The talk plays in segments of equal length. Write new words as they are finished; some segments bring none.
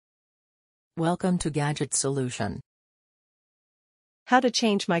Welcome to Gadget Solution. How to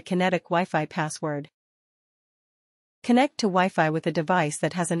change my Kinetic Wi-Fi password. Connect to Wi-Fi with a device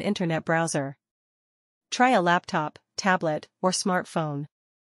that has an internet browser. Try a laptop, tablet, or smartphone.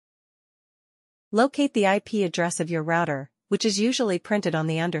 Locate the IP address of your router, which is usually printed on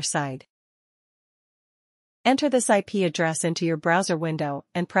the underside. Enter this IP address into your browser window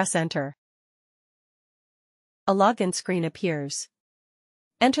and press Enter. A login screen appears.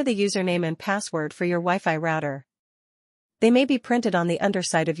 Enter the username and password for your Wi-Fi router. They may be printed on the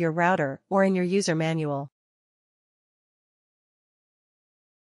underside of your router or in your user manual.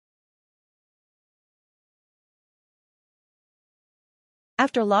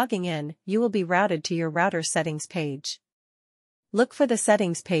 After logging in, you will be routed to your router settings page. Look for the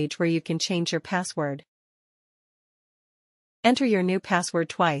settings page where you can change your password. Enter your new password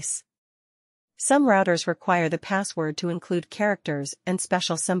twice. Some routers require the password to include characters and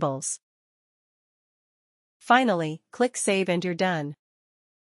special symbols. Finally, click Save and you're done.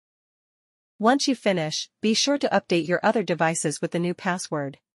 Once you finish, be sure to update your other devices with the new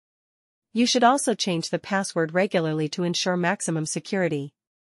password. You should also change the password regularly to ensure maximum security.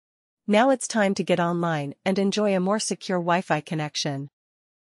 Now it's time to get online and enjoy a more secure Wi-Fi connection.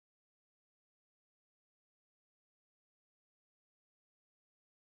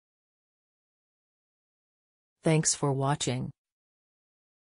 Thanks for watching.